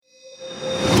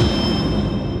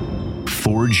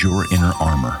forge your inner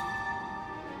armor.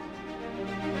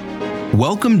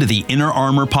 Welcome to the Inner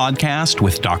Armor Podcast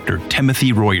with Dr.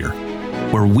 Timothy Royer,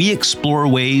 where we explore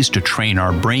ways to train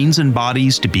our brains and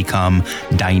bodies to become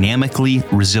dynamically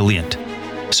resilient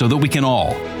so that we can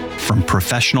all, from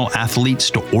professional athletes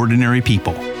to ordinary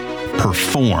people,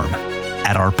 perform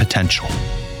at our potential.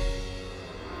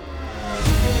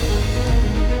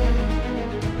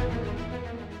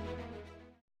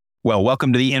 Well,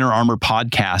 welcome to the Inner Armor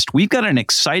Podcast. We've got an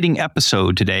exciting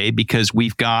episode today because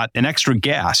we've got an extra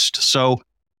guest. So I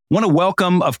want to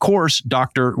welcome, of course,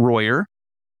 Dr. Royer.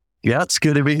 Yeah, it's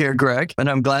good to be here, Greg. And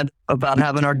I'm glad about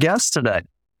having our guest today.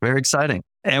 Very exciting.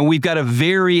 And we've got a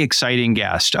very exciting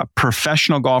guest, a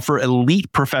professional golfer,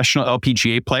 elite professional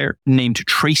LPGA player named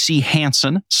Tracy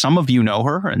Hanson. Some of you know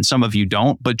her and some of you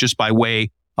don't, but just by way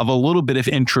of a little bit of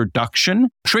introduction.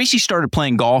 Tracy started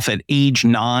playing golf at age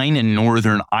 9 in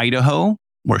northern Idaho,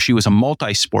 where she was a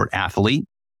multi-sport athlete.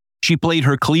 She played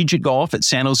her collegiate golf at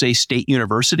San Jose State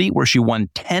University, where she won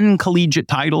 10 collegiate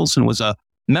titles and was a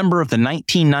member of the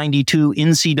 1992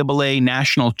 NCAA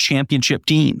National Championship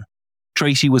team.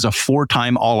 Tracy was a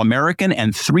 4-time All-American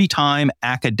and 3-time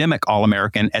academic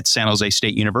All-American at San Jose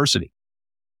State University.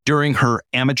 During her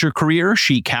amateur career,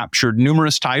 she captured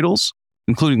numerous titles,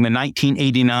 including the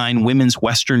 1989 Women's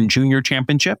Western Junior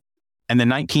Championship and the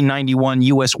 1991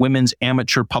 U.S. Women's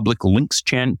Amateur Public Links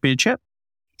Championship.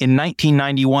 In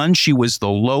 1991, she was the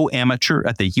low amateur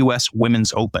at the U.S.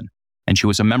 Women's Open, and she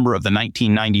was a member of the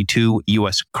 1992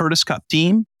 U.S. Curtis Cup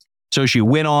team. So she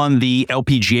went on the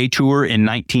LPGA Tour in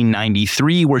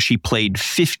 1993, where she played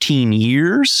 15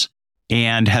 years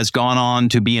and has gone on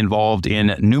to be involved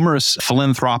in numerous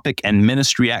philanthropic and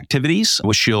ministry activities,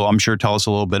 which she'll, I'm sure, tell us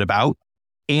a little bit about.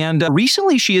 And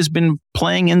recently, she has been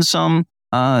playing in some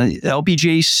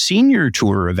LPGA Senior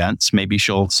Tour events. Maybe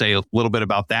she'll say a little bit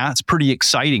about that. It's pretty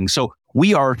exciting. So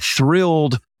we are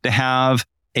thrilled to have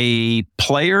a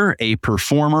player, a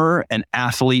performer, an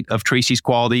athlete of Tracy's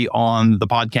quality on the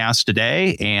podcast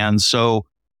today. And so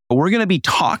we're going to be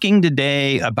talking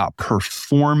today about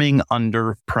performing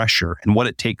under pressure and what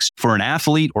it takes for an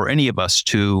athlete or any of us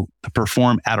to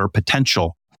perform at our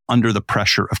potential under the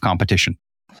pressure of competition.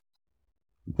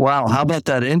 Wow. How about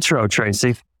that intro,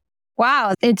 Tracy?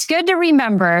 Wow. It's good to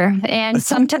remember. And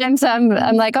sometimes I'm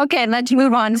like, okay, let's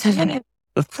move on.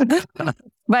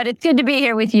 But it's good to be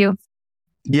here with you.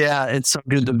 Yeah, it's so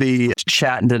good to be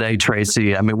chatting today,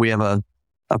 Tracy. I mean, we have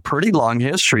a pretty long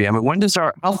history. I mean,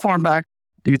 how far back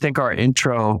do you think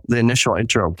the initial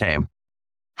intro came?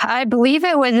 I believe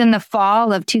it was in the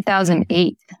fall of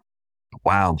 2008.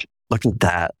 Wow. Look at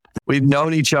that. We've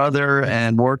known each other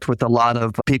and worked with a lot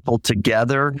of people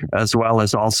together, as well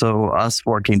as also us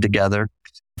working together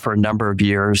for a number of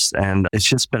years. And it's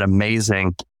just been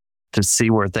amazing to see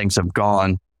where things have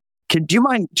gone. Do you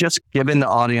mind just giving the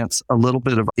audience a little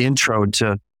bit of intro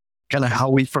to kind of how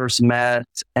we first met?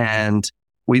 And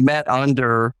we met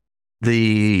under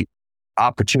the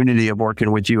opportunity of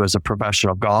working with you as a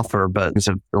professional golfer, but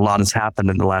a lot has happened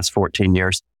in the last 14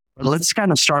 years. Let's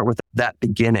kind of start with that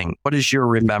beginning. What is your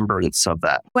remembrance of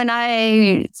that? When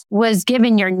I was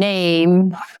given your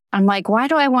name, I'm like, why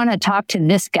do I want to talk to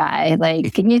this guy?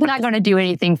 Like, he's not going to do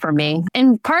anything for me.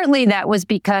 And partly that was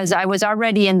because I was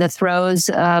already in the throes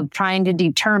of trying to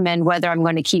determine whether I'm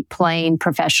going to keep playing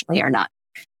professionally or not.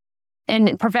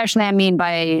 And professionally, I mean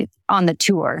by on the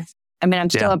tour. I mean, I'm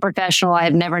still a professional. I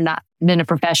have never not been a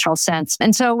professional since.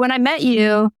 And so when I met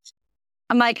you,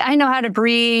 I'm like, I know how to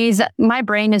breathe. My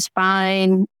brain is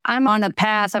fine. I'm on a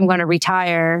path. I'm going to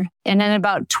retire. And in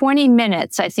about 20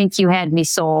 minutes, I think you had me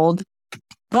sold.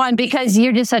 One, because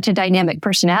you're just such a dynamic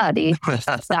personality,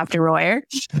 Dr. Royer.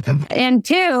 And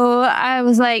two, I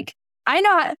was like, I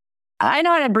know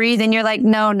how to breathe. And you're like,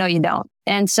 no, you don't.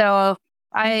 And so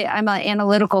I'm an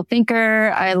analytical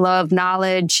thinker. I love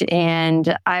knowledge.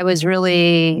 And I was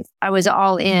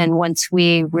all in once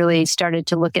we really started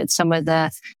to look at some of the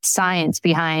science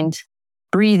behind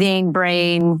breathing,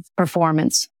 brain,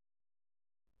 performance.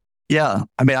 Yeah.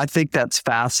 I mean, I think that's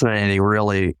fascinating,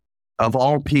 really. Of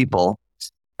all people,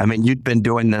 I mean, you'd been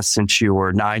doing this since you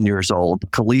were 9 years old,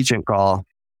 collegiate golf,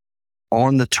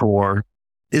 on the tour.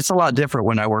 It's a lot different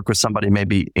when I work with somebody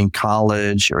maybe in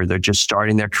college or they're just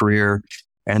starting their career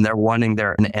and they're wanting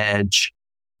an edge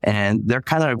and they're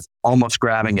kind of almost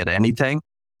grabbing at anything.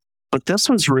 But this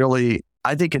was really,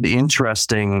 I think, an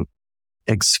interesting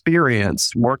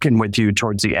experience working with you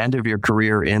towards the end of your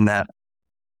career in that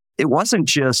it wasn't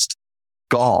just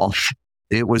golf.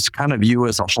 It was kind of you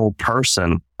as a whole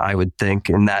person, I would think,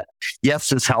 in that, yes,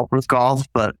 this helped with golf,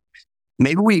 but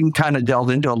maybe we can kind of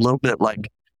delve into a little bit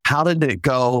like how did it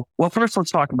go? Well, first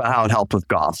let's talk about how it helped with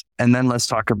golf. And then let's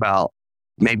talk about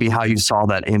maybe how you saw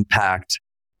that impact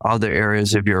other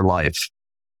areas of your life.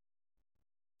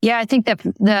 Yeah, I think that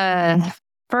the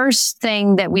first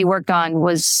thing that we worked on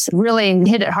was really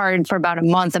hit it hard for about a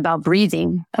month about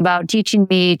breathing, about teaching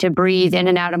me to breathe in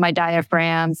and out of my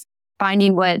diaphragm,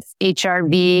 finding what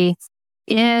HRV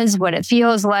is, what it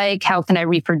feels like, how can I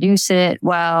reproduce it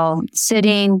while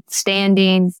sitting,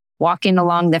 standing, walking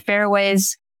along the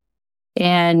fairways.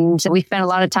 And we spent a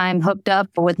lot of time hooked up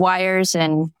with wires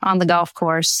and on the golf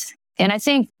course. And I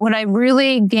think what I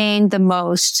really gained the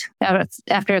most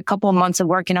after a couple of months of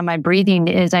working on my breathing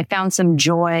is I found some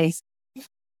joy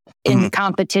in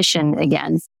competition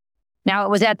again. Now,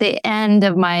 it was at the end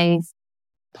of not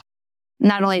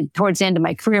only towards the end of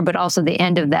my career, but also the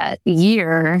end of that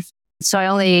year. So I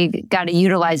only got to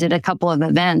utilize it a couple of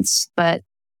events. But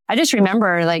I just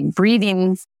remember like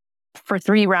breathing for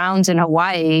 3 rounds in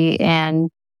Hawaii and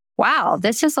wow,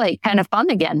 this is like kind of fun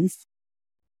again.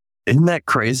 Isn't that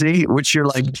crazy? Which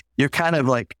you're kind of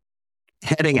like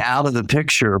heading out of the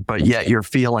picture, but yet you're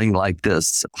feeling like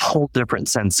this whole different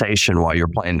sensation while you're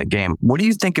playing the game. What do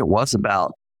you think it was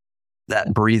about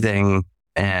that breathing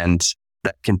and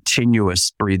that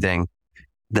continuous breathing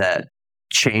that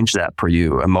changed that for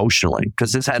you emotionally?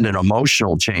 Because this had an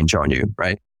emotional change on you,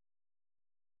 right?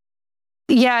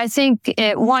 Yeah, I think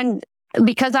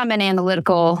because I'm an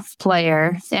analytical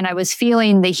player and I was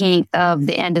feeling the heat of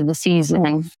the end of the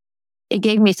season, it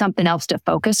gave me something else to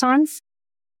focus on.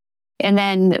 And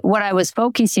then what I was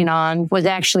focusing on was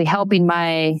actually helping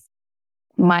my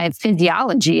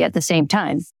physiology at the same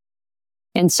time.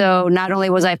 And so not only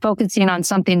was I focusing on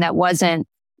something that wasn't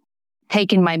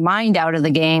taking my mind out of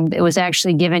the game, it was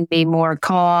actually giving me more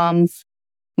calm,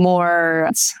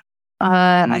 more,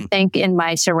 I think, in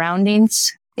my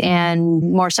surroundings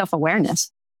and more self-awareness.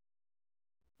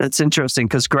 That's interesting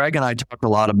because Greg and I talked a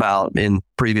lot about in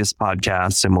previous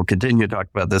podcasts, and we'll continue to talk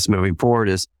about this moving forward,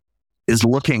 is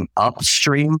looking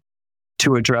upstream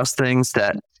to address things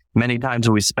that many times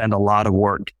we spend a lot of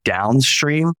work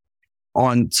downstream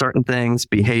on certain things,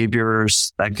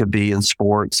 behaviors that could be in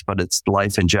sports, but it's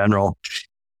life in general.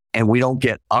 And we don't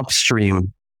get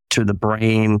upstream to the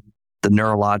brain, the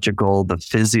neurological, the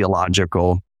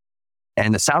physiological.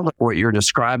 And it sounds like what you're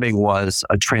describing was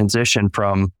a transition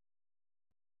from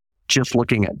just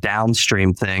looking at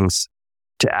downstream things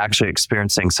to actually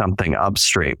experiencing something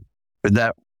upstream. Would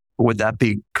that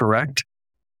be correct?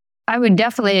 I would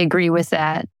definitely agree with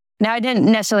that. Now, I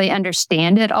didn't necessarily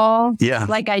understand it all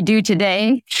like I do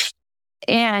today.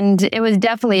 And it was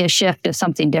definitely a shift of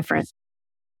something different.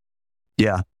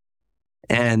 Yeah.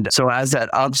 And so as that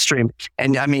upstream,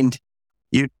 and I mean,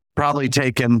 you've probably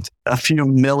taken a few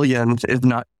million, if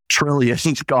not trillion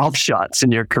golf shots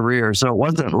in your career. So it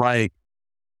wasn't like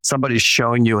somebody's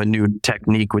showing you a new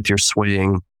technique with your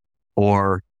swing,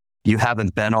 or you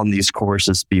haven't been on these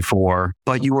courses before,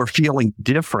 but you were feeling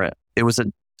different.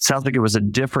 Sounds like it was a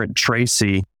different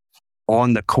Tracy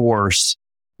on the course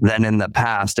than in the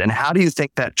past. And how do you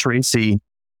think that Tracy,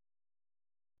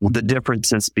 the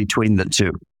differences between the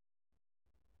two?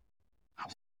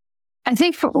 I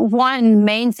think for one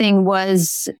main thing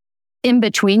was in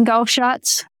between golf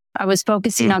shots, I was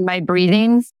focusing on my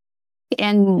breathing,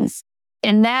 and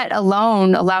that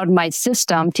alone allowed my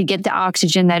system to get the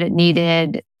oxygen that it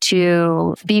needed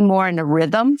to be more in a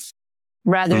rhythm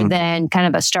rather than kind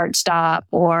of a start-stop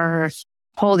or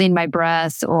holding my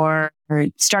breath or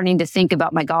starting to think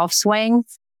about my golf swing.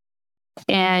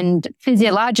 And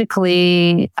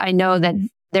physiologically, I know that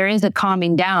there is a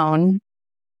calming down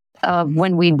of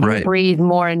when we breathe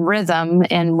more in rhythm,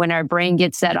 and when our brain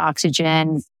gets that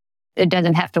oxygen, it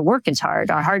doesn't have to work as hard.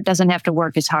 Our heart doesn't have to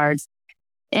work as hard.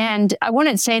 And I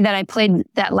wouldn't say that I played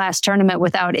that last tournament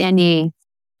without any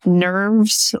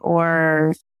nerves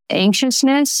or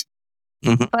anxiousness.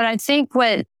 But I think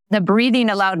what the breathing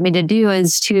allowed me to do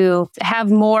is to have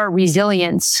more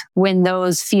resilience when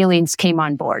those feelings came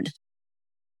on board.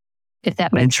 If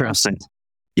that makes Interesting. Sense.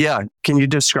 Yeah. Can you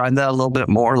describe that a little bit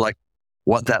more, like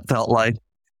what that felt like?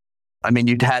 I mean,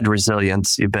 you'd had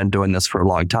resilience. You've been doing this for a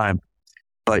long time,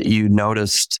 but you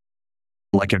noticed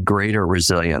like a greater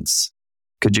resilience.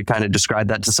 Could you kind of describe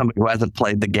that to somebody who hasn't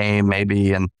played the game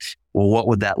maybe? And well, what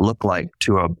would that look like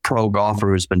to a pro golfer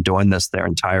who's been doing this their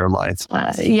entire life?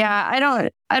 I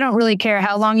don't really care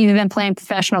how long you've been playing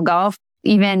professional golf.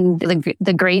 Even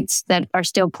the greats that are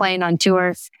still playing on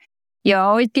tour, you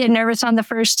always get nervous on the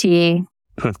first tee.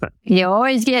 You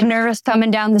always get nervous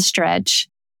coming down the stretch.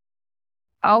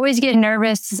 Always get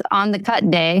nervous on the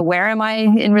cut day. Where am I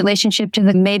in relationship to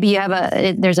maybe you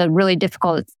have there's a really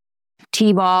difficult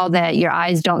T-ball that your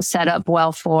eyes don't set up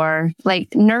well for.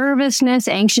 Like nervousness,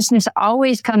 anxiousness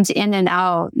always comes in and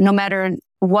out, no matter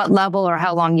what level or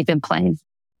how long you've been playing.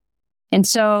 And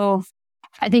so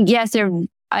I think, yes,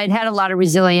 I'd had a lot of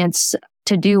resilience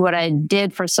to do what I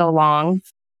did for so long.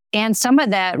 And some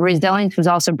of that resilience was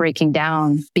also breaking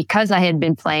down because I had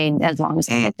been playing as long as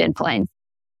I had been playing.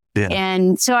 Yeah.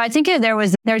 And so I think there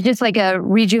was just like a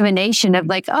rejuvenation of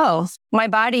like, oh, my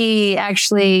body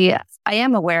actually, I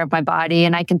am aware of my body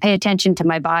and I can pay attention to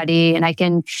my body and I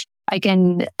can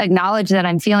acknowledge that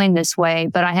I'm feeling this way,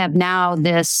 but I have now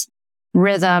this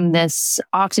rhythm, this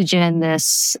oxygen,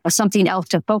 this something else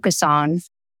to focus on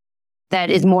that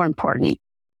is more important.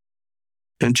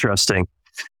 Interesting.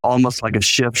 Almost like a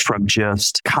shift from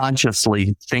just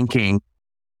consciously thinking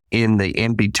in the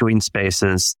in-between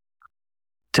spaces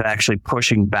to actually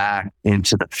pushing back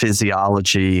into the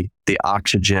physiology, the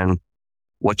oxygen,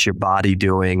 what's your body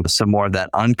doing, some more of that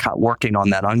working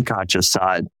on that unconscious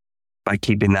side by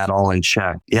keeping that all in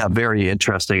check. Yeah, very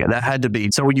interesting. That had to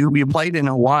be, so you played in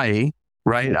Hawaii,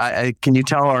 right? Can you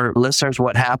tell our listeners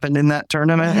what happened in that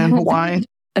tournament in Hawaii?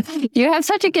 You have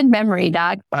such a good memory,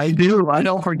 Doc. I do. I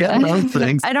don't forget those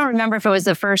things. I don't remember if it was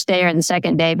the first day or the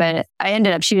second day, but I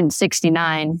ended up shooting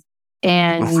 69.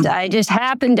 And I just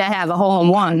happened to have a hole in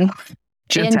one.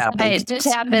 It just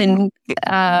happened.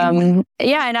 Yeah.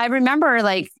 And I remember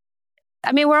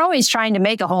we're always trying to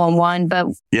make a hole in one, but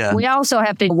we also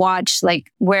have to watch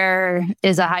where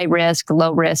is a high risk,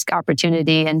 low risk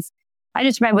opportunity. And I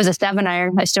just remember it was a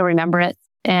 7-iron. I still remember it.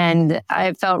 And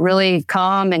I felt really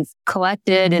calm and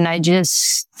collected. And I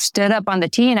just stood up on the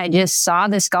tee and I just saw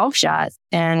this golf shot.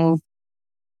 And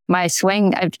my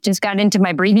swing, I just got into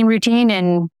my breathing routine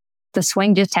and the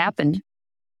swing just happened.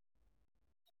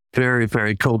 Very,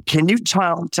 very cool. Can you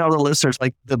tell the listeners,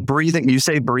 the breathing, you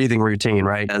say breathing routine,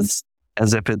 right? As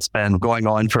if it's been going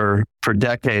on for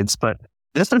decades. But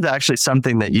this is actually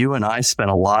something that you and I spent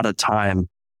a lot of time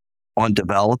on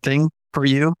developing for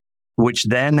you, which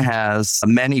then has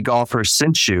many golfers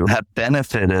since you have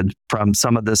benefited from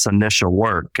some of this initial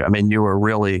work. I mean, you were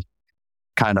really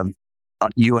kind of,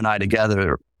 you and I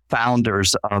together,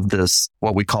 founders of this,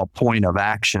 what we call point of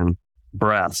action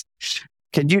breath.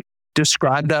 Can you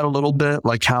describe that a little bit,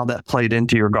 like how that played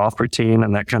into your golf routine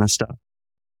and that kind of stuff?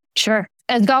 Sure.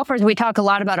 As golfers, we talk a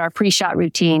lot about our pre-shot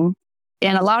routine.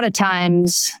 And a lot of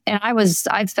times, and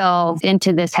I fell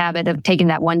into this habit of taking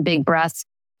that one big breath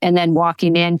and then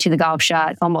walking into the golf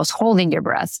shot, almost holding your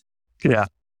breath. Yeah.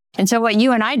 And so what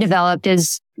you and I developed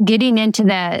is getting into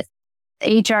that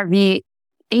HRV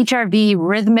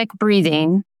rhythmic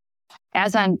breathing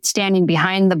as I'm standing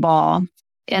behind the ball.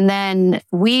 And then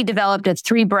we developed a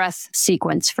 3-breath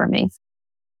sequence for me.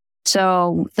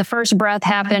 So the first breath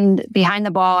happened behind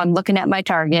the ball. I'm looking at my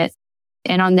target.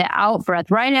 And on the out breath,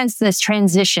 right as this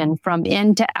transition from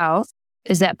in to out,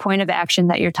 is that point of action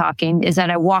that you're talking, is that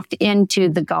I walked into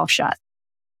the golf shot.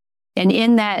 And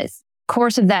in that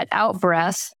course of that out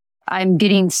breath, I'm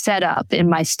getting set up in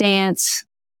my stance,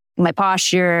 my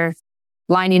posture,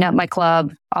 lining up my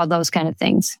club, all those kind of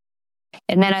things.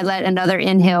 And then I let another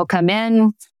inhale come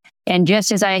in. And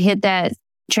just as I hit that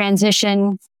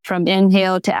transition from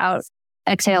inhale to out,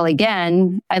 exhale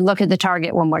again, I look at the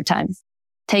target one more time,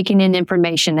 taking in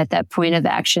information at that point of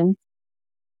action.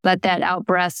 Let that out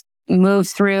breath move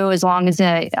through as long as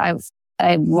I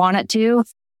want it to.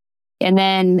 And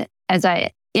then as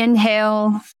I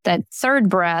inhale that third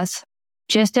breath,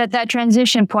 just at that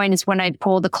transition point is when I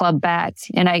pull the club back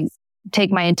and I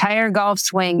take my entire golf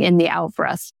swing in the out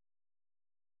breath.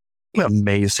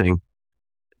 Amazing.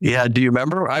 Yeah. Do you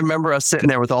remember? I remember us sitting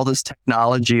there with all this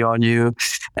technology on you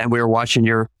and we were watching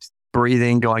your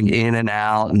breathing going in and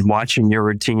out and watching your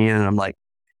routine. And I'm like,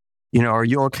 are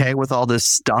you okay with all this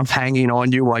stuff hanging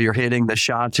on you while you're hitting the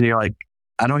shots? And you're like,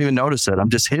 I don't even notice it. I'm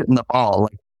just hitting the ball.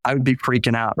 Like, I would be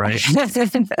freaking out, right?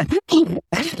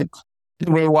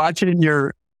 We're watching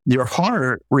your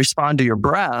heart respond to your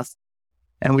breath.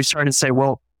 And we started to say,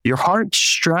 well, your heart's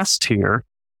stressed here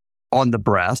on the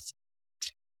breath.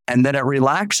 And then it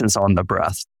relaxes on the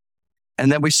breath.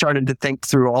 And then we started to think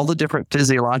through all the different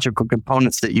physiological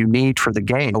components that you need for the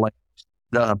game, like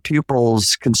the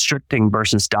pupils constricting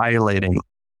versus dilating,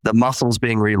 the muscles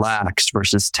being relaxed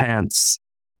versus tense,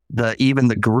 even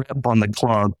the grip on the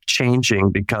club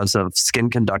changing because of skin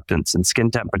conductance and skin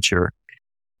temperature.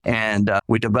 And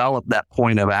we developed that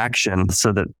point of action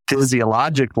so that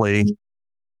physiologically,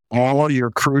 all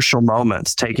your crucial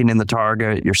moments, taking in the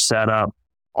target, your setup,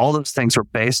 all those things were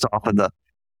based off of the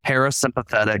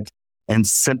parasympathetic and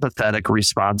sympathetic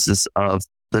responses of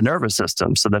the nervous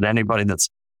system, so that anybody that's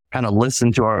kind of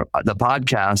listened to the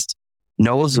podcast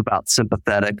knows about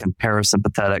sympathetic and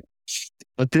parasympathetic.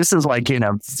 But this is like in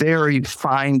a very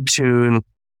fine-tuned,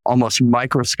 almost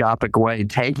microscopic way,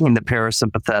 taking the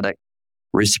parasympathetic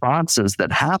responses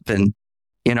that happen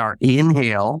in our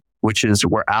inhale, which is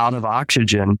we're out of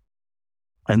oxygen.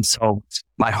 And so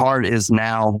my heart is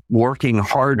now working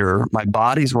harder. My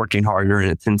body's working harder,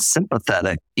 and it's in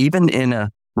sympathetic. Even in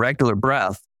a regular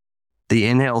breath, the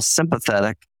inhale is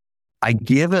sympathetic. I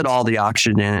give it all the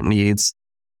oxygen it needs,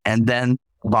 and then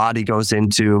the body goes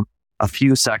into a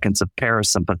few seconds of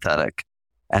parasympathetic.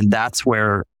 And that's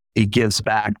where it gives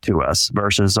back to us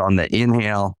versus on the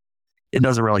inhale. It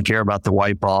doesn't really care about the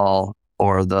white ball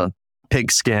or the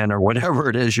pigskin or whatever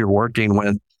it is you're working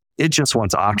with. It just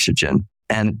wants oxygen.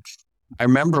 And I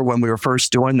remember when we were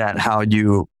first doing that, how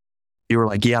you were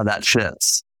like, yeah, that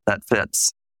fits. That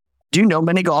fits. Do you know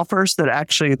many golfers that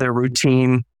actually their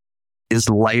routine is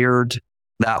layered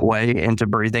that way into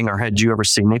breathing, or had you ever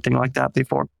seen anything like that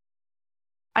before?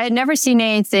 I had never seen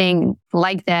anything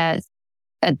like that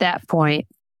at that point.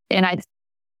 And I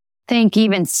think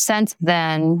even since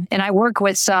then, and I work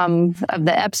with some of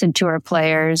the Epson Tour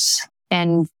players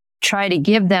and try to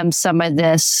give them some of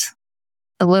this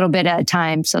a little bit at a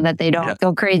time so that they don't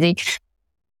go crazy.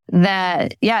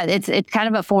 It's kind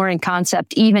of a foreign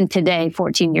concept even today,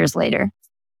 14 years later.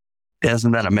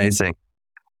 Isn't that amazing?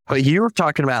 But you were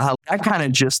talking about how that kind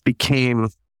of just became,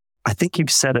 I think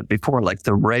you've said it before, like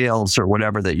the rails or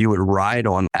whatever that you would ride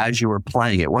on as you were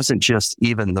playing. It wasn't just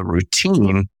even the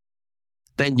routine.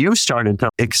 Then you started to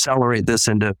accelerate this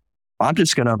into, I'm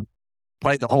just going to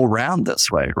play the whole round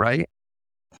this way, right?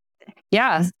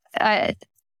 Yeah. I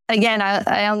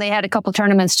only had a couple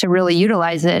tournaments to really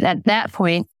utilize it at that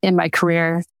point in my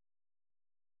career.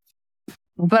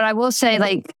 But I will say,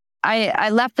 like, I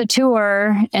left the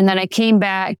tour and then I came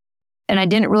back and I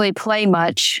didn't really play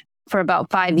much for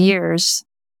about 5 years.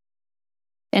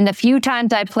 And the few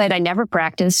times I played, I never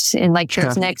practiced in like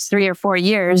those next 3 or 4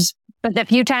 years. But the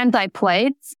few times I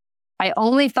played, I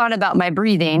only thought about my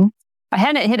breathing. I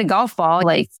hadn't hit a golf ball,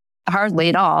 like hardly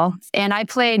at all. And I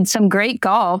played some great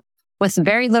golf with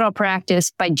very little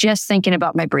practice by just thinking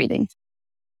about my breathing.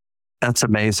 That's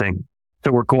amazing.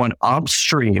 So we're going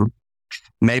upstream.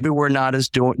 Maybe we're not as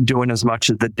doing as much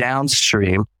as the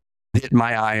downstream. Hit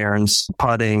my irons,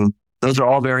 putting. Those are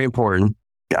all very important.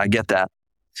 I get that.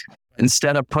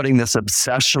 Instead of putting this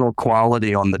obsessional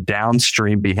quality on the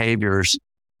downstream behaviors,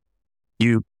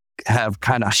 you have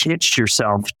kind of hitched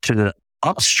yourself to the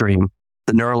upstream,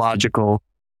 the neurological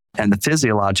and the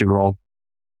physiological.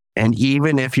 And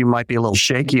even if you might be a little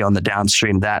shaky on the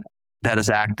downstream, that has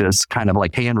acted as kind of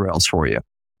like handrails for you.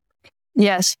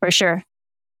 Yes, for sure.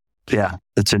 Yeah,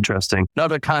 that's interesting.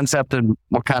 Another concept, and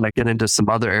we'll kind of get into some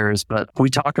other areas, but we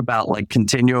talk about like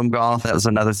continuum golf. That was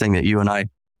another thing that you and I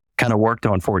kind of worked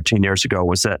on 14 years ago,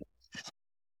 was that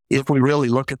if we really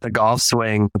look at the golf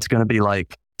swing, it's going to be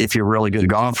like, if you're a really good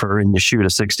golfer and you shoot a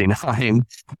 69,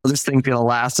 this thing's going to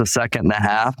last a second and a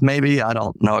half, maybe. I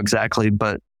don't know exactly,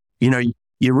 but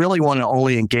you really want to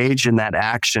only engage in that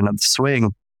action of the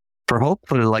swing for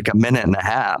hopefully like a minute and a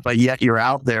half, but yet you're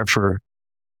out there for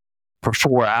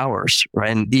 4 hours, right?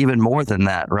 And even more than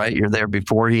that, right? You're there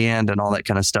beforehand and all that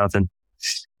kind of stuff. And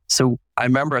so I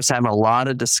remember us having a lot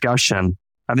of discussion.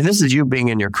 I mean, this is you being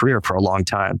in your career for a long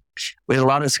time. We had a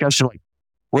lot of discussion, like,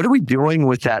 what are we doing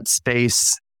with that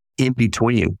space in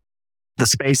between? The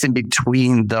space in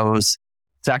between those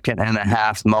second and a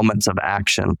half moments of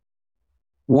action.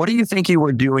 What do you think you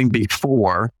were doing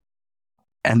before?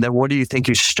 And then what do you think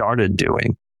you started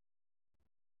doing?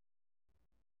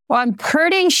 Well, I'm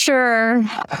pretty sure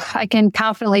I can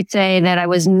confidently say that I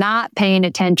was not paying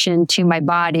attention to my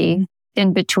body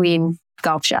in between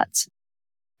golf shots.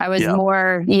 I was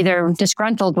more either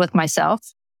disgruntled with myself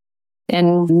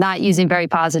and not using very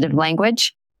positive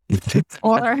language,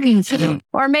 or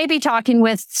maybe talking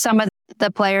with some of the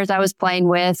players I was playing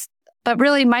with. But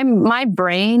really, my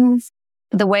brain,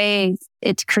 the way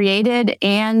it's created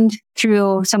and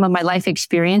through some of my life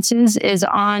experiences, is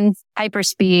on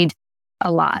hyperspeed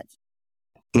a lot.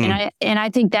 And I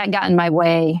think that got in my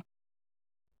way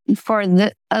for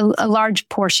a large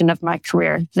portion of my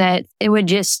career, that it would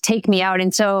just take me out.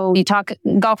 And so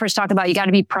golfers talk about, you got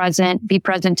to be present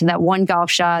to that one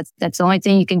golf shot. That's the only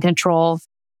thing you can control.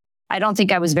 I don't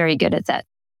think I was very good at that.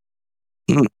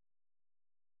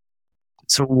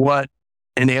 So what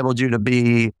enabled you to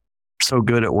be so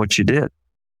good at what you did?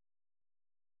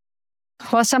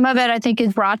 Well, some of it I think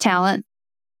is raw talent.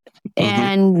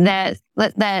 And that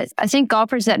I think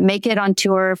golfers that make it on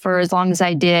tour for as long as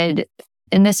I did,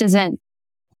 and this isn't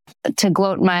to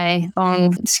gloat my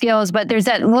own skills, but there's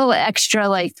that little extra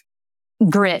like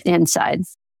grit inside.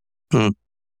 Hmm.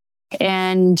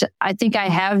 And I think I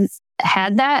have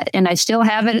had that, and I still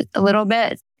have it a little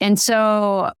bit. And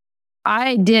so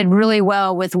I did really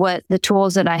well with what the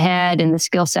tools that I had and the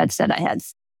skill sets that I had.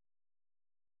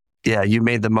 Yeah, you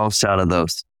made the most out of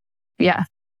those. Yeah.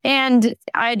 And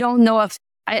I don't know if,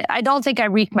 I don't think I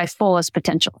reached my fullest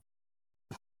potential.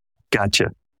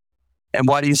 Gotcha. And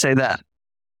why do you say that?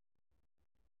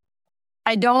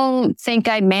 I don't think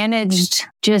I managed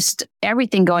just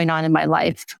everything going on in my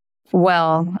life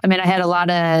well. I mean,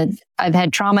 I've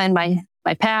had trauma in my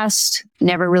past,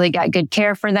 never really got good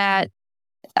care for that.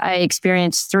 I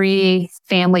experienced 3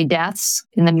 family deaths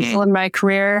in the middle of my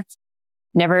career,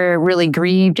 never really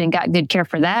grieved and got good care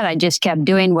for that. I just kept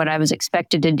doing what I was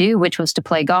expected to do, which was to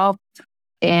play golf.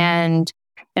 And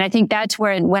I think that's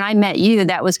where, when I met you,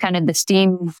 that was kind of the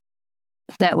steam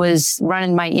that was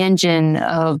running my engine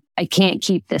of, I can't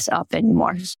keep this up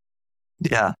anymore.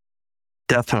 Yeah,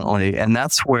 definitely. And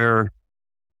that's where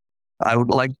I would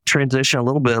like to transition a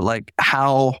little bit. Like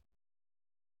how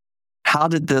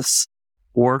did this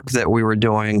work that we were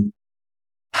doing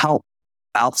help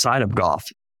outside of golf?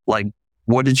 Like,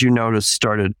 what did you notice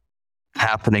started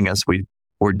happening as we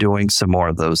were doing some more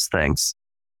of those things?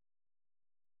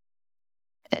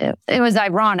 It was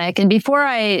ironic. And before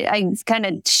I kind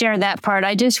of share that part,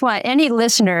 I just want any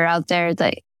listener out there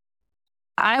that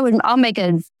I'll make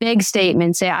a big statement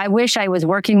and say, I wish I was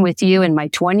working with you in my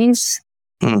 20s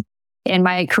and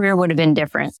my career would have been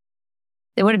different.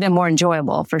 It would have been more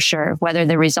enjoyable for sure, whether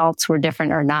the results were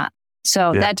different or not.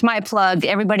 So that's my plug.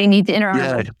 Everybody needs to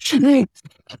interact. Yeah.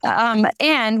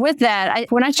 And with that,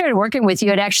 when I started working with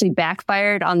you, it actually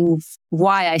backfired on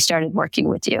why I started working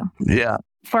with you. Yeah.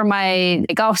 For my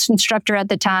golf instructor at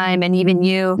the time, and even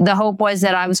you, the hope was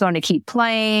that I was going to keep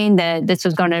playing, that this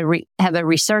was going to have a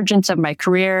resurgence of my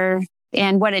career.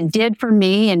 And what it did for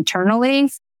me internally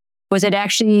was it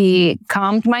actually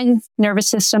calmed my nervous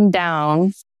system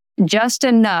down just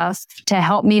enough to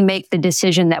help me make the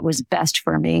decision that was best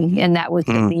for me. And that was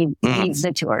to leave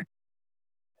the tour.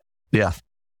 Yeah.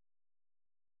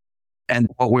 And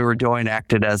what we were doing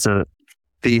acted as a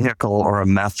vehicle or a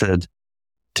method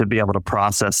to be able to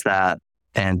process that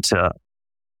and to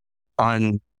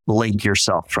unlink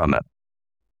yourself from it.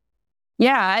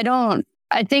 Yeah,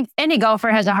 I think any golfer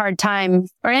has a hard time,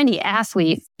 or any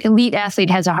elite athlete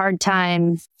has a hard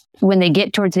time when they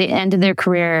get towards the end of their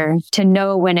career to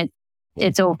know when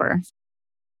it's over.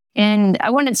 And I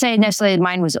wouldn't say necessarily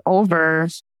mine was over,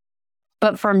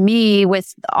 but for me,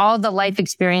 with all the life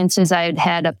experiences I had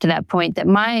had up to that point, that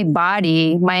my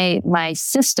body, my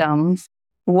system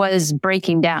was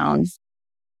breaking down,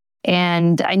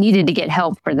 and I needed to get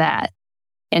help for that.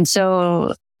 And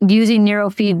so using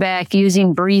neurofeedback,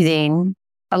 using breathing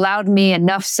allowed me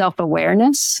enough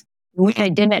self-awareness, which I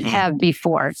didn't have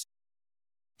before.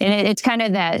 And it's kind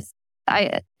of that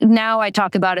now I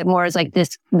talk about it more as like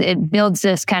this, it builds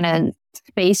this kind of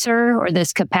spacer or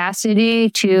this capacity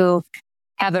to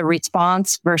have a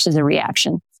response versus a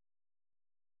reaction.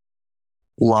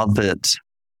 Love it.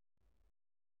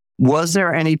 Was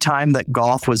there any time that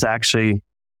golf was actually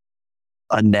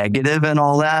a negative in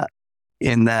all that?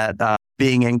 In that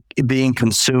being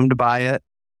consumed by it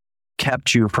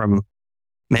kept you from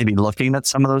maybe looking at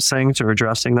some of those things or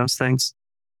addressing those things?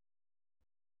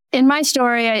 In my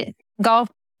story, golf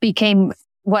became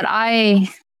what I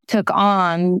took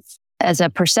on as a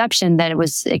perception that it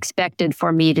was expected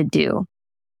for me to do.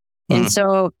 And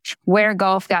so where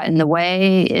golf got in the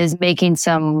way is making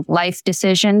some life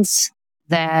decisions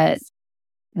that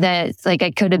like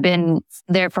I could have been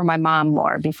there for my mom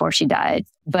more before she died.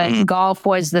 But golf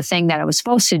was the thing that I was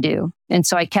supposed to do. And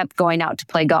so I kept going out to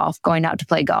play golf.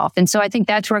 And so I think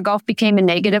that's where golf became a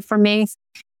negative for me,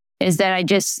 is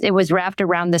that it was wrapped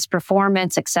around this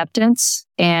performance acceptance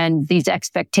and these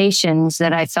expectations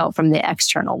that I felt from the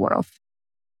external world.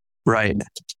 Right.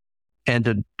 And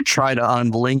to try to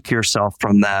unlink yourself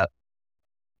from that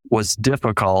was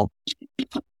difficult.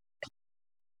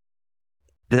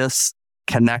 This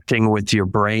connecting with your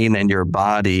brain and your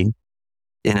body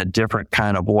in a different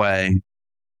kind of way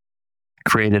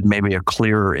created maybe a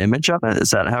clearer image of it.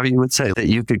 Is that how you would say that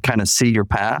you could kind of see your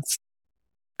path?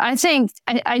 I think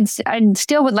I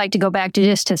still would like to go back to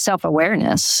just to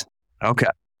self-awareness. Okay.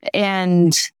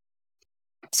 And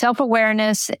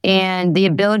self-awareness and the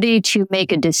ability to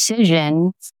make a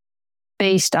decision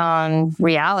based on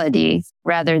reality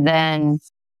rather than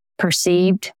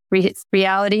perceived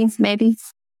reality, maybe.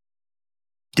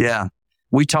 Yeah.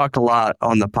 We talk a lot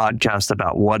on the podcast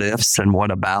about what ifs and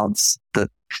what abouts. The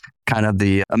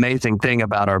amazing thing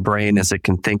about our brain is it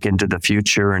can think into the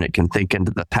future and it can think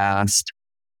into the past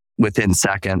within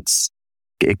seconds.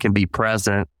 It can be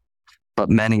present but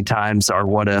many times our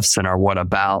what ifs and our what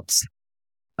abouts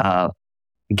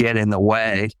get in the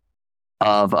way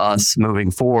of us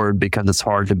moving forward because it's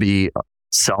hard to be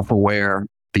self-aware,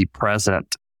 be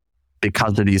present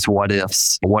because of these what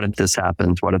ifs. What if this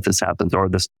happens? What if this happens? Or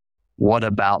this, what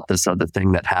about this other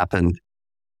thing that happened?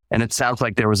 And it sounds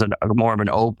like there was more of an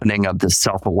opening of this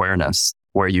self-awareness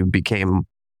where you became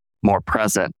more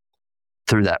present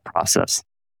through that process.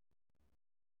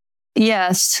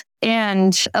 Yes.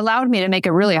 And allowed me to make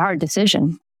a really hard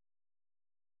decision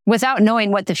without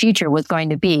knowing what the future was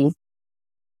going to be.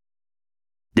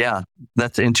 Yeah,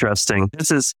 that's interesting.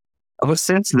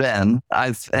 Since then,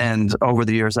 and over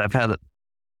the years, I've had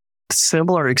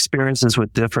similar experiences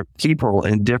with different people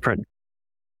in different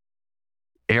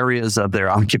areas of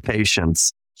their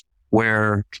occupations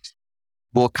where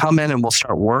we'll come in and we'll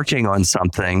start working on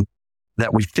something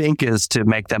that we think is to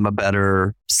make them a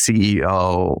better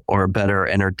CEO or a better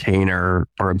entertainer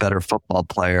or a better football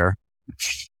player.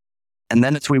 And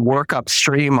then as we work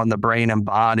upstream on the brain and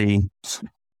body,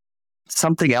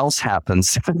 something else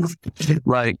happens.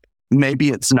 Like maybe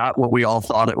it's not what we all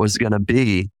thought it was going to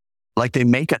be. Like they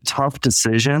make a tough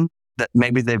decision that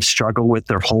maybe they've struggled with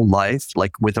their whole life,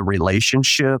 like with a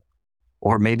relationship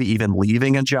or maybe even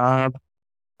leaving a job.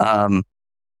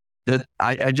 That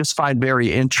I just find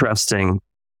very interesting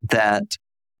that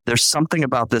there's something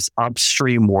about this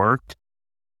upstream work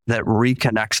that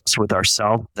reconnects us with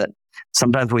ourselves, that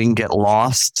sometimes we can get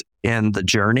lost in the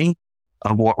journey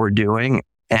of what we're doing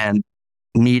and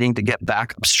needing to get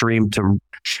back upstream to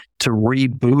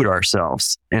reboot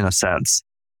ourselves in a sense.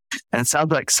 And it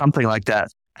sounds like something like that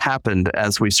happened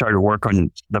as we started work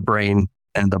on the brain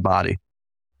and the body.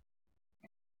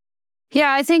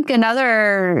 Yeah, I think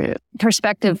another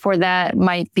perspective for that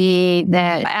might be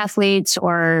that athletes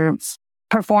or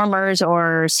performers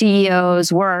or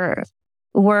CEOs were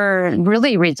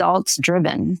really results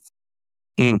driven.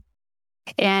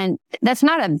 And that's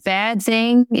not a bad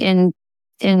thing in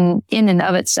and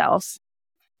of itself.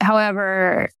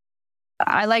 However,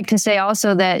 I like to say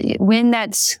also that when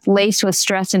that's laced with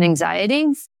stress and anxiety,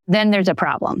 then there's a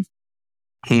problem.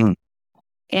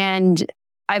 And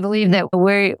I believe that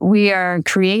we are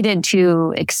created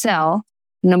to excel,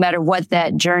 no matter what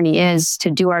that journey is, to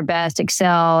do our best,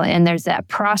 excel. And there's that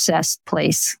process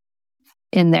place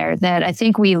in there that I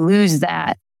think we lose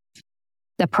that,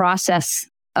 the process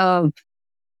of,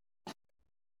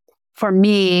 for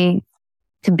me,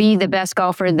 to be the best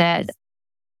golfer that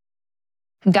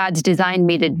God's designed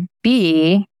me to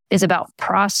be is about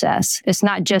process. It's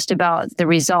not just about the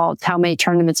results, how many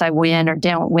tournaments I win or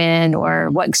don't win or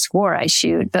what score I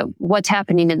shoot, but what's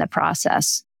happening in the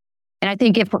process. And I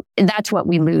think that's what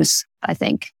we lose, I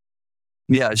think.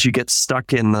 Yeah, as you get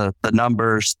stuck in the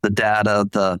numbers, the data,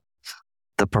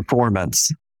 the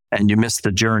performance, and you miss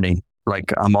the journey.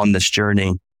 Like I'm on this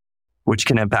journey, which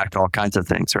can impact all kinds of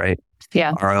things, right?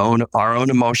 Yeah. Our own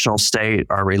emotional state,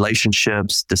 our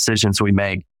relationships, decisions we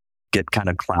make get kind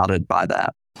of clouded by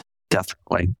that.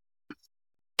 Definitely.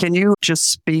 Can you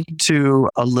just speak to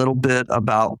a little bit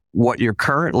about what you're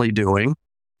currently doing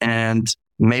and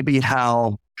maybe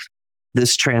how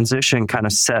this transition kind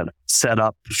of set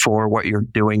up for what you're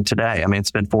doing today? I mean,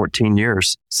 it's been 14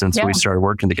 years since we started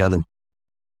working together.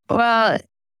 Well,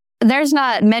 there's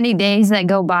not many days that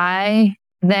go by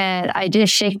that I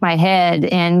just shake my head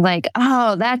and like,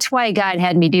 oh, that's why God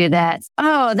had me do that.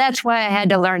 Oh, that's why I had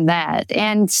to learn that.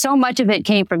 And so much of it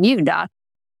came from you, Doc,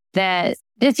 that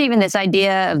just even this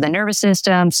idea of the nervous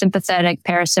system, sympathetic,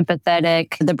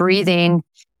 parasympathetic, the breathing.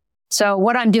 So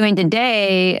what I'm doing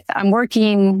today, I'm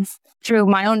working through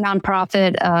my own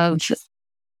nonprofit of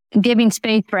giving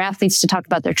space for athletes to talk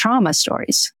about their trauma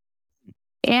stories,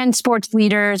 and sports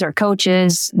leaders or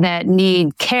coaches that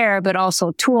need care, but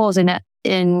also tools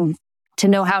in to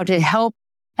know how to help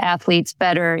athletes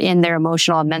better in their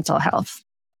emotional and mental health.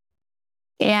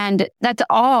 And that's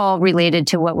all related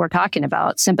to what we're talking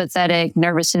about. Sympathetic,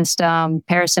 nervous system,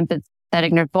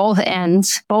 parasympathetic, both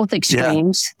ends, both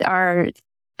extremes are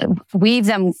weave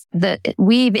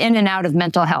in and out of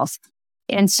mental health.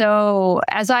 And so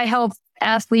as I help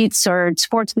athletes or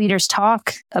sports leaders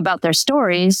talk about their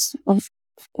stories,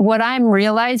 what I'm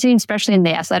realizing, especially in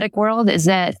the athletic world, is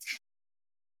that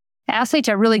athletes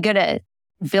are really good at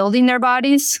building their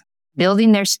bodies,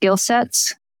 building their skill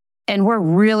sets, and we're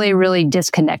really, really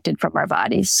disconnected from our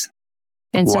bodies.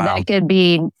 And so that could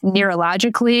be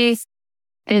neurologically,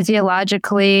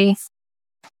 physiologically,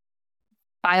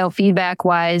 biofeedback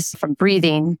wise from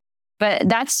breathing. But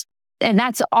that's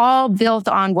all built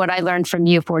on what I learned from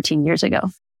you 14 years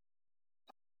ago.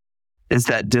 Is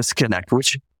that disconnect,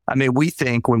 which, I mean, we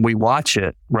think when we watch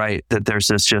it, right, that there's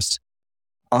this just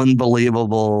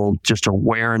unbelievable just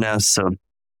awareness of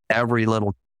every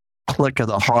little click of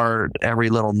the heart, every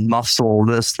little muscle,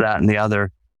 this, that, and the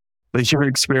other. But your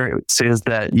experience is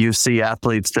that you see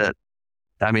athletes that,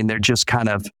 I mean, they're just kind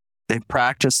of, they've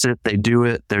practiced it, they do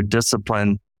it, they're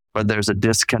disciplined, but there's a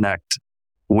disconnect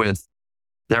with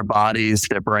their bodies,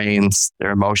 their brains,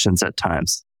 their emotions at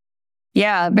times.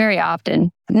 Yeah, very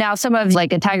often. Now, some of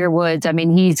like a Tiger Woods, I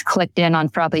mean, he's clicked in on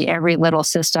probably every little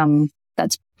system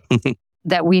that's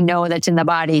that we know that's in the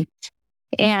body.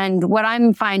 And what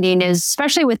I'm finding is,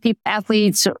 especially with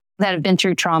athletes that have been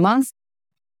through trauma,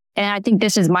 and I think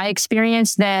this is my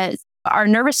experience, that our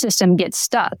nervous system gets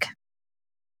stuck.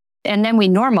 And then we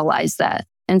normalize that.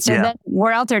 And so then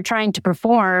we're out there trying to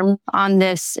perform on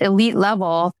this elite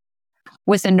level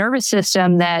with a nervous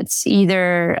system that's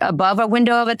either above a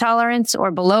window of a tolerance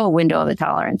or below a window of a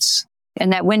tolerance.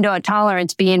 And that window of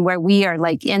tolerance being where we are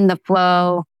like in the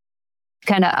flow,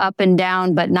 kind of up and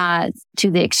down, but not to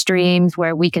the extremes,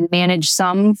 where we can manage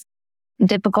some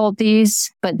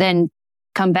difficulties, but then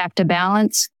come back to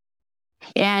balance.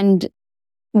 And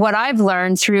what I've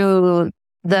learned through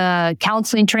the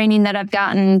counseling training that I've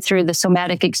gotten, through the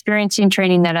somatic experiencing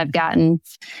training that I've gotten,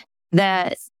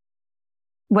 that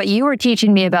what you were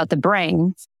teaching me about the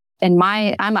brain, and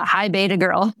I'm a high beta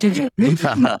girl.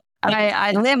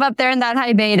 I live up there in that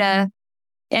high beta,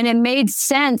 and it made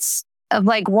sense of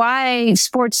like why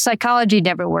sports psychology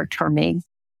never worked for me,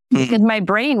 because my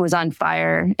brain was on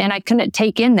fire and I couldn't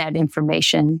take in that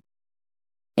information.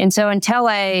 And so until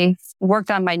I worked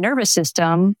on my nervous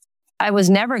system, I was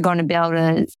never going to be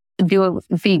able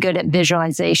to be good at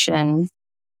visualization,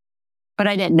 but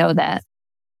I didn't know that.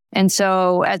 And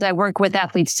so as I work with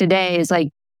athletes today, is like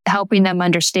helping them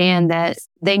understand that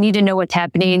they need to know what's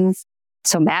happening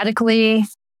somatically.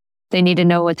 They need to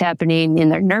know what's happening in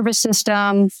their nervous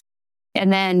system,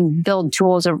 and then build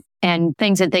tools and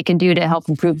things that they can do to help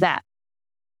improve that.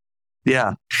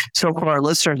 Yeah. So for our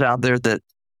listeners out there that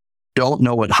don't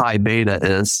know what high beta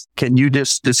is, can you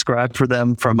just describe for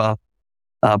them from a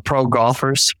pro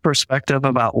golfer's perspective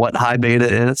about what high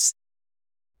beta is?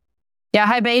 Yeah,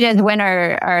 high beta is when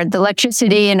the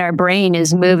electricity in our brain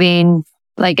is moving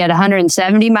like at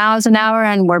 170 miles an hour,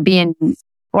 and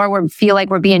we feel like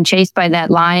we're being chased by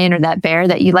that lion or that bear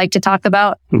that you like to talk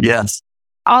about. Yes.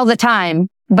 All the time.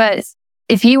 But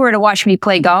if you were to watch me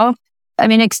play golf, I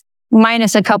mean,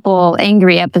 minus a couple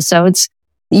angry episodes,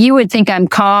 you would think I'm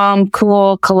calm,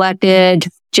 cool, collected,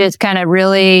 just kind of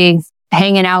really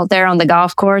hanging out there on the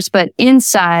golf course. But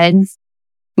inside,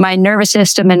 my nervous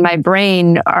system and my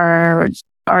brain are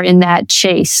in that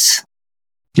chase.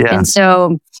 Yeah. And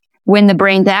so when the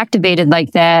brain's activated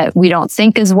like that, we don't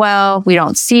think as well, we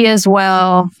don't see as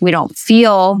well, we don't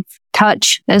feel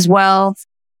touch as well.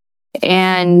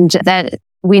 And that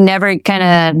we never kind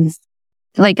of,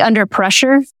 like under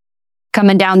pressure,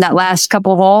 coming down that last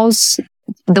couple holes,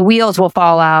 the wheels will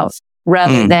fall out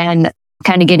rather than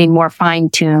kind of getting more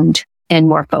fine-tuned and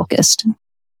more focused.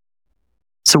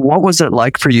 So what was it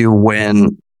like for you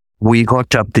when we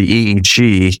hooked up the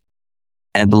EEG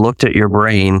and looked at your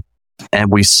brain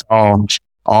and we saw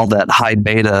all that high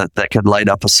beta that could light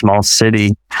up a small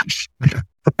city?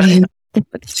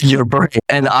 Your brain.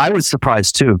 And I was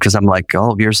surprised too, because I'm like,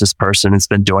 oh, here's this person who's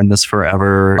been doing this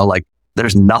forever. Like,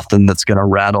 there's nothing that's going to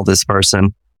rattle this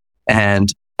person.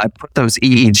 And I put those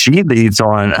EEG leads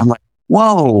on. I'm like,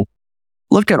 whoa,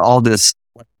 look at all this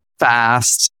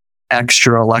fast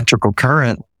extra electrical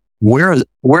current. Where's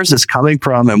this coming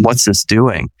from, and what's this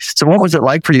doing? So what was it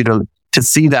like for you to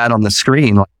see that on the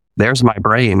screen? Like, there's my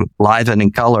brain live and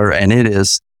in color, and it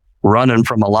is running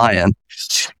from a lion.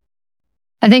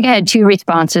 I think I had two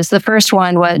responses. The first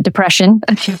one was depression.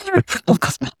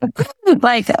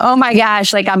 Like, oh my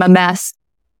gosh, like I'm a mess.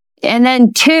 And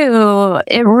then two,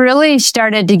 it really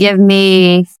started to give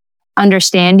me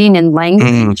understanding and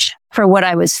language for what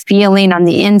I was feeling on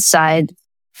the inside.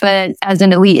 But as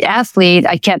an elite athlete,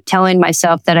 I kept telling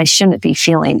myself that I shouldn't be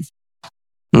feeling.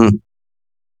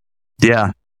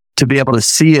 Yeah. To be able to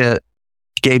see it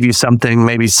gave you something,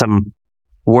 maybe some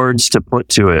words to put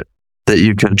to it that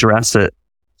you could address it.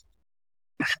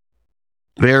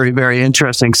 Very, very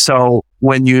interesting. So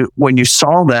when you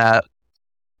saw that,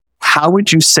 how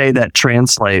would you say that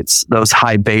translates those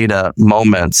high beta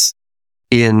moments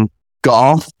in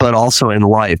golf, but also in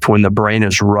life when the brain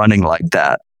is running like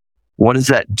that? What is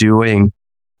that doing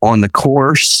on the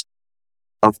course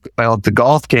of the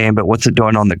golf game, but what's it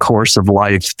doing on the course of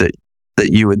life that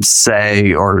you would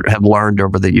say or have learned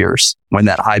over the years when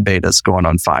that high beta is going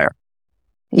on fire?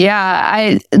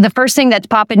 Yeah, the first thing that's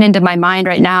popping into my mind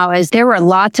right now is there were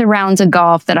lots of rounds of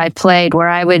golf that I played where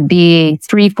I would be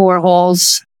 3-4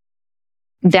 holes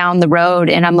down the road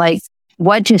and I'm like,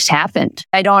 what just happened?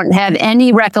 I don't have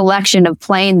any recollection of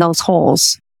playing those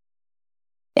holes.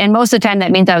 And most of the time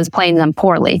that means I was playing them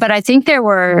poorly. But I think there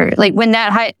were like when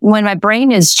my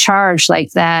brain is charged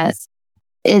like that,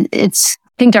 it's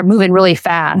things are moving really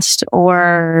fast,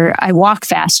 or I walk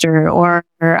faster, or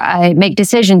I make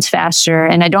decisions faster,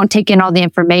 and I don't take in all the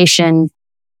information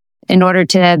in order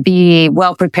to be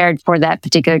well prepared for that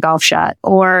particular golf shot.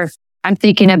 Or I'm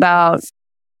thinking about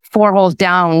 4 holes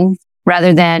down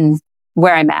rather than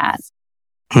where I'm at.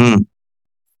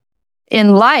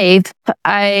 In life,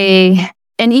 and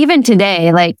even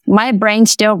today, like my brain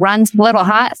still runs a little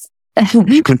hot.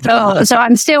 So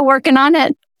I'm still working on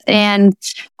it. And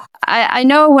I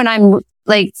know when I'm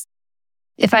like,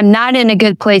 if I'm not in a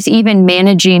good place, even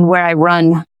managing where I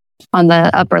run on the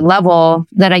upper level,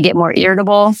 that I get more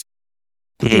irritable.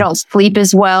 I don't sleep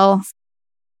as well.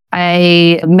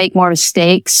 I make more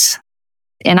mistakes.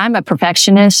 And I'm a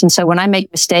perfectionist. And so when I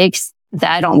make mistakes,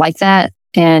 I don't like that.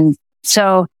 And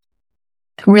so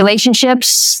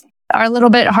relationships are a little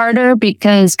bit harder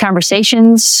because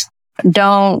conversations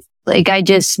don't, like I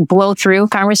just blow through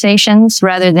conversations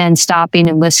rather than stopping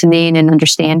and listening and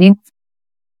understanding.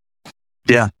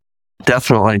 Yeah,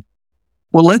 definitely.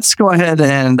 Well, let's go ahead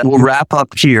and we'll wrap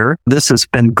up here. This has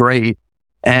been great.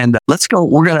 And let's go.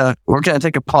 We're gonna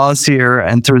take a pause here,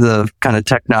 and through the kind of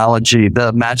technology,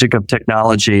 the magic of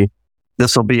technology,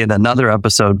 this will be in another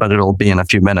episode, but it'll be in a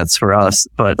few minutes for us.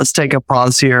 But let's take a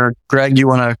pause here. Greg, you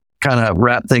want to kind of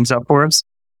wrap things up for us?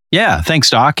 Yeah, thanks,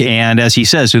 Doc. And as he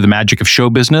says, through the magic of show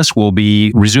business, we'll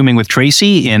be resuming with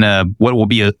Tracy in what will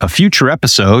be a future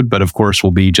episode, but of course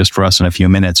will be just for us in a few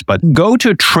minutes. But go to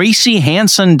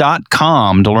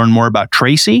tracyhanson.com to learn more about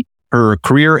Tracy, her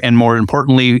career, and more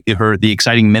importantly, the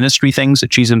exciting ministry things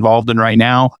that she's involved in right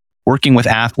now, working with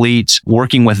athletes,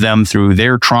 working with them through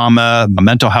their trauma,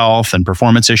 mental health, and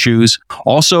performance issues.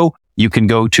 Also, you can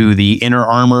go to the Inner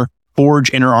Armor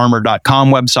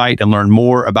ForgeInnerArmor.com website and learn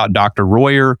more about Dr.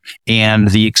 Royer and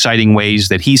the exciting ways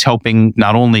that he's helping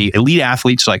not only elite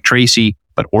athletes like Tracy,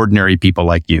 but ordinary people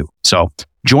like you. So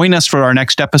join us for our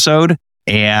next episode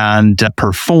and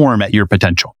perform at your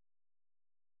potential.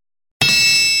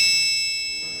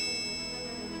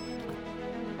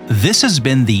 This has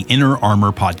been the Inner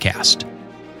Armor Podcast.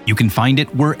 You can find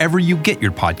it wherever you get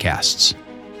your podcasts.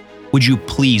 Would you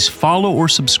please follow or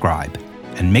subscribe?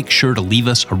 And make sure to leave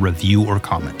us a review or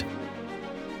comment.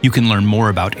 You can learn more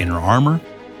about Inner Armor,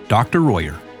 Dr.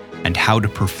 Royer, and how to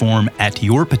perform at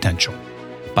your potential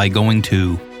by going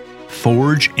to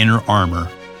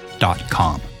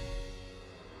ForgeInnerArmor.com.